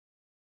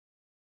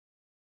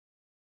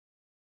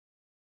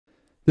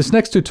This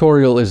next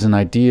tutorial is an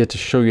idea to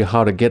show you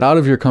how to get out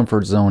of your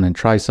comfort zone and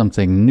try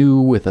something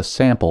new with a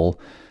sample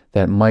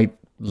that might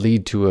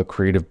lead to a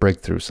creative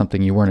breakthrough,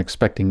 something you weren't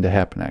expecting to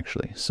happen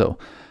actually. So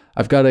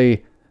I've got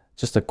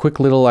just a quick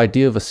little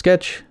idea of a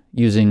sketch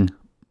using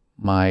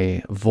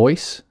my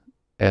voice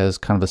as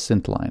kind of a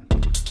synth line.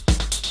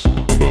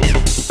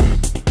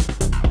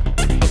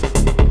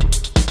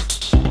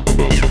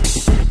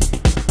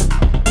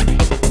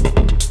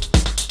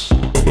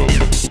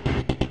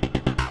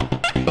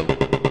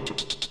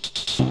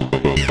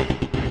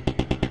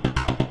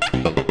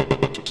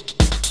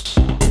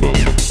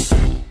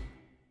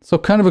 So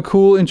kind of a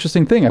cool,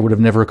 interesting thing. I would have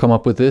never come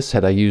up with this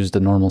had I used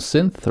a normal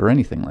synth or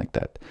anything like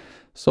that.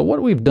 So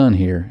what we've done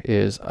here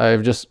is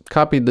I've just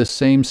copied this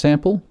same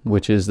sample,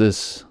 which is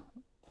this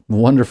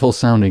wonderful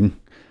sounding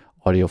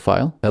audio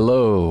file.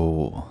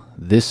 Hello,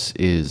 this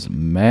is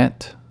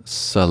Matt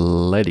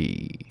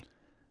Cellitti.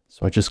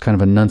 So I just kind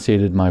of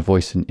enunciated my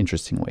voice in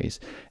interesting ways.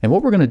 And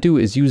what we're going to do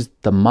is use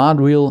the mod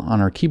wheel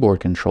on our keyboard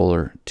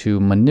controller to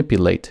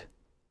manipulate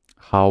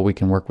how we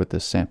can work with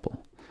this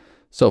sample.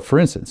 So for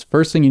instance,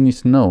 first thing you need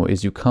to know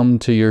is you come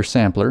to your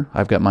sampler.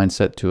 I've got mine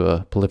set to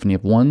a polyphony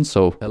of 1,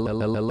 so hello.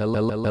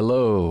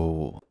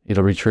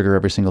 It'll retrigger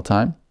every single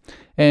time.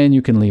 And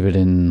you can leave it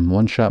in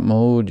one-shot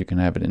mode, you can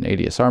have it in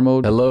ADSR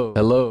mode, hello,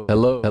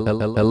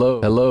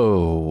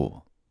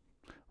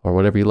 or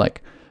whatever you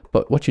like.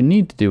 But what you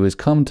need to do is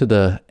come to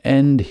the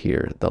end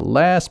here, the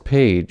last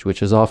page,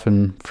 which is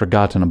often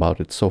forgotten about,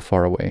 it's so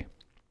far away.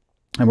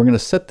 And we're going to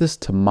set this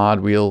to mod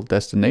wheel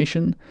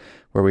destination,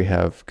 where we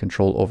have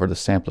control over the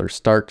sampler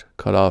start,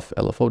 cutoff,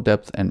 LFO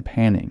depth, and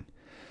panning.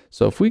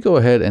 So if we go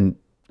ahead and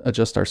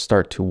adjust our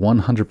start to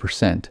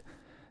 100%,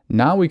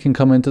 now we can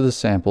come into the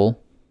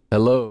sample,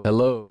 hello,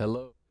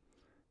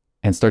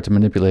 and start to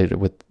manipulate it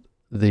with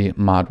the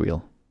mod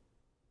wheel.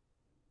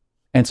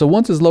 And so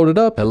once it's loaded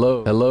up,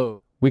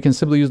 hello, we can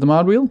simply use the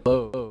mod wheel.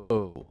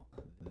 Hello,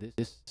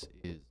 this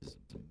is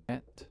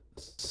Matt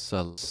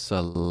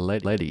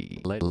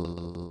Cellitti.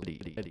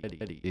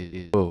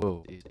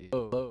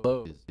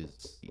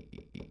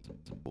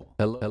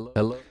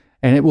 Hello.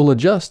 And it will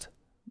adjust,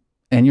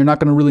 and you're not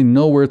going to really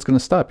know where it's going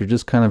to stop. You're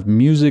just kind of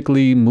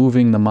musically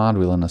moving the mod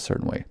wheel in a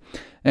certain way.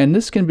 And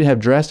this can have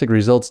drastic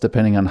results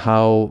depending on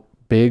how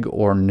big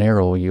or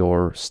narrow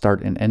your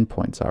start and end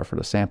points are for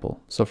the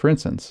sample. So for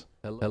instance,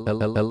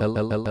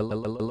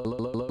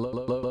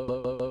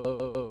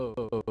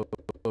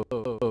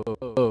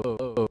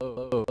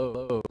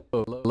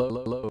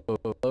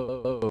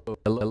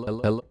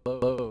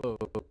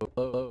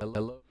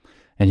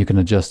 and you can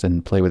adjust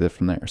and play with it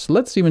from there. So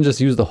let's even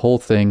just use the whole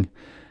thing,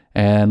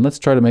 and let's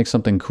try to make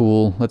something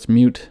cool. Let's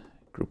mute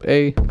group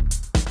A.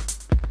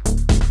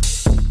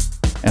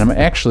 And I'm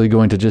actually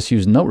going to just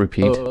use note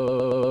repeat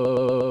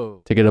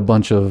to get a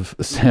bunch of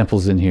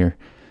samples in here.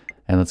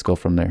 And let's go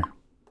from there.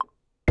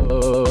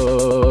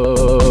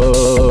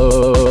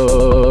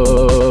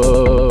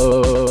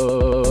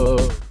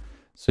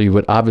 So you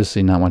would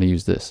obviously not want to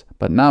use this.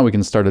 But now we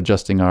can start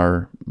adjusting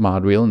our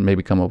mod wheel and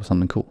maybe come up with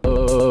something cool.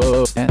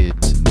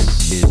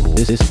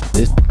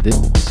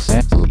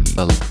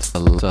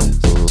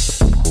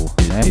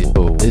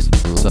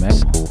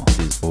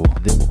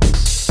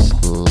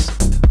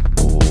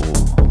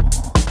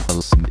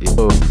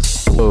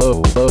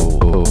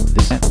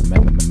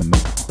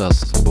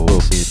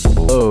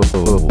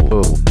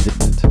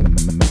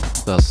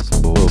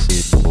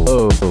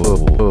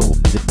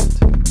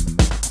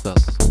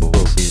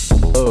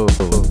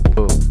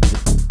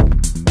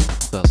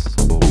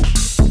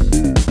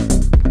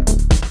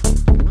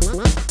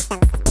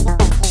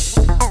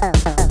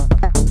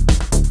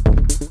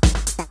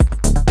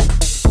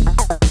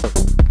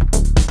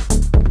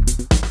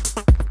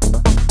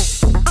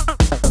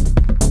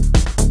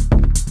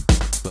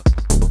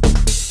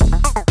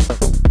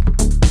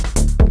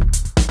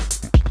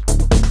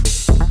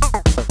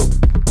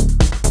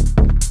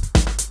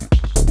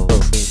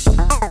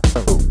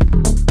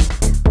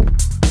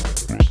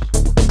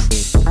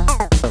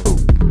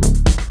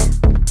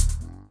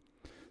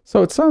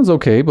 So it sounds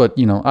okay, but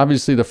you know,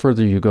 obviously the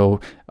further you go,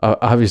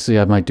 obviously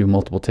I might do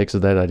multiple takes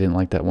of that. I didn't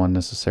like that one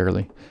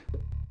necessarily.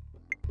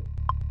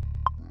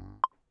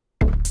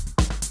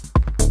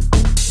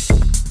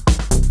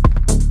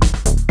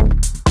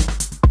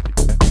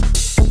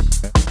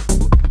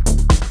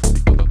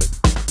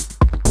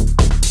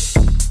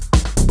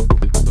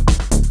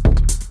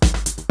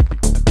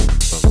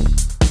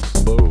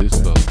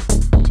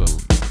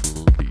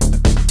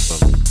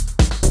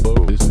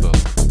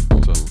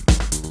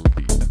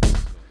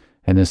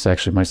 And this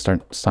actually might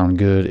start to sound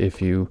good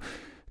if you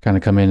kind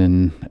of come in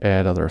and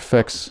add other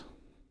effects.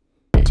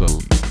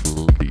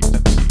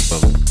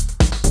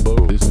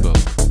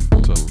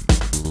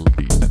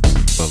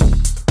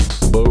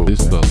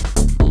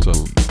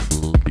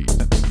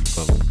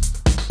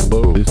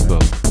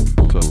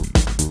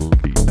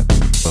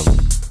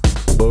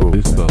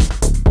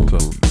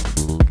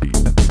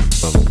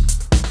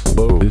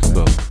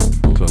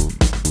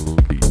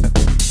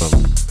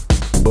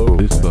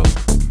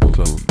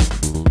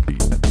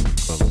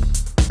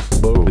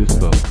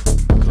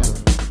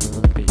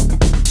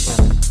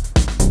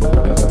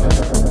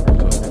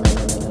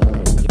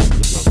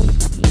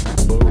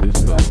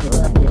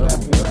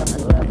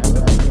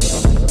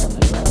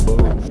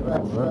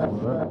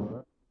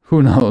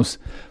 Who knows?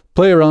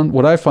 Play around.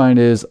 What I find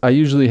is I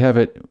usually have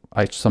it,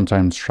 I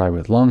sometimes try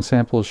with long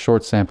samples,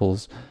 short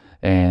samples,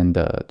 and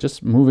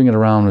just moving it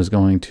around is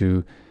going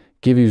to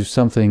give you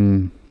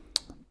something,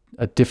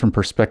 a different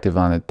perspective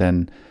on it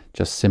than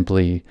just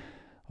simply,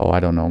 oh, I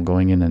don't know,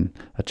 going in and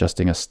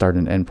adjusting a start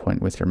and end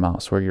point with your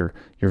mouse, where you're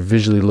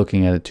visually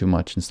looking at it too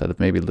much instead of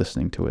maybe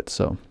listening to it.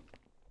 So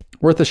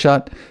worth a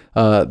shot.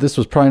 This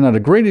was probably not a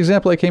great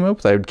example I came up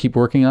with. I would keep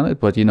working on it,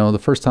 but you know, the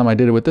first time I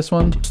did it with this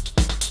one,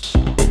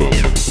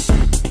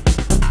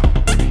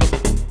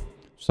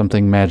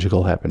 something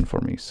magical happened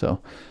for me.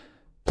 So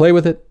play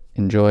with it,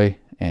 enjoy,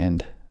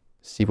 and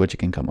see what you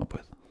can come up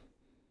with.